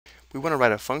We want to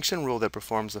write a function rule that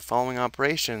performs the following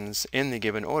operations in the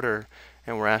given order,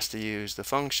 and we're asked to use the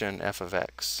function f of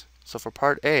x. So for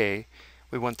part A,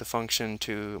 we want the function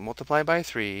to multiply by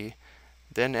 3,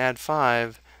 then add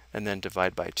 5, and then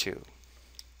divide by 2.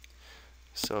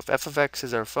 So if f of x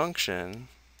is our function,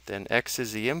 then x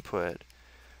is the input.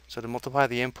 So to multiply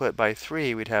the input by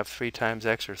 3, we'd have 3 times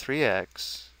x, or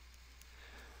 3x.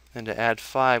 Then to add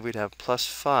 5, we'd have plus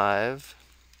 5.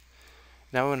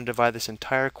 Now we want to divide this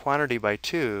entire quantity by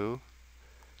 2.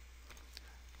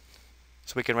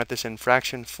 So we can write this in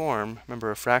fraction form.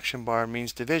 Remember, a fraction bar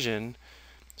means division.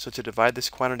 So to divide this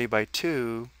quantity by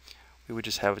 2, we would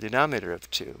just have a denominator of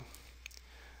 2.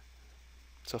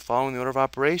 So following the order of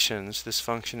operations, this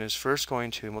function is first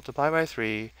going to multiply by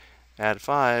 3, add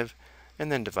 5,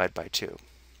 and then divide by 2.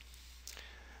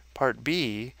 Part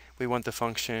B, we want the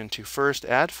function to first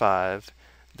add 5,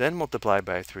 then multiply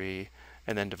by 3,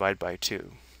 and then divide by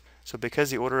 2. So because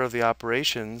the order of the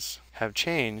operations have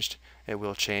changed, it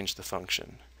will change the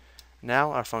function.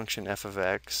 Now our function f of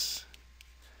x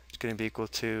is going to be equal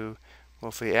to, well,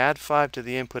 if we add 5 to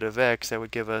the input of x, that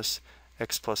would give us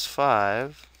x plus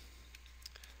 5.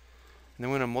 And then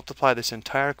we're going to multiply this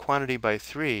entire quantity by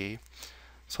 3.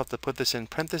 So I'll have to put this in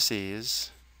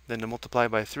parentheses. Then to multiply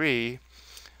by 3,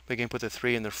 we can put the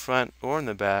 3 in the front or in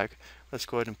the back. Let's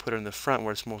go ahead and put it in the front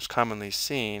where it's most commonly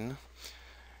seen.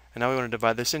 And now we want to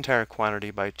divide this entire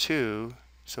quantity by 2.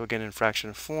 So again, in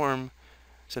fraction form,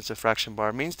 since a fraction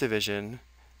bar means division,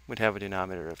 we'd have a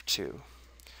denominator of 2.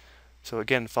 So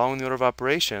again, following the order of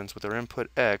operations, with our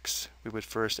input x, we would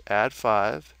first add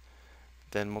 5,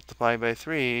 then multiply by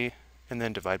 3, and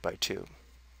then divide by 2. And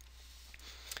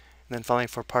then finally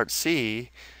for part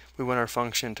C, we want our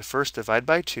function to first divide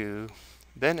by 2,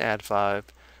 then add 5,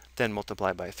 then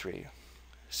multiply by 3.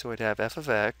 So we'd have f of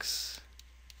x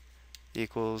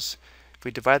equals, if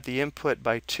we divide the input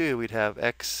by 2, we'd have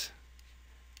x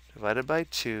divided by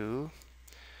 2.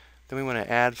 Then we want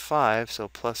to add 5, so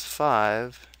plus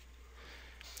 5.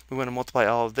 We want to multiply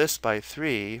all of this by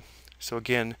 3. So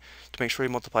again, to make sure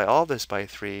we multiply all of this by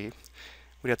 3,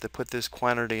 we'd have to put this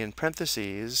quantity in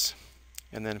parentheses,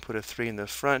 and then put a 3 in the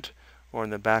front or in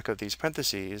the back of these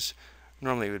parentheses.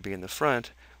 Normally it would be in the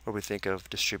front, where we think of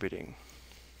distributing.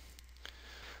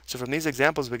 So from these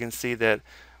examples, we can see that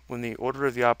when the order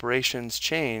of the operations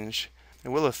change, it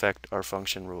will affect our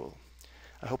function rule.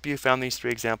 I hope you found these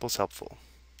 3 examples helpful.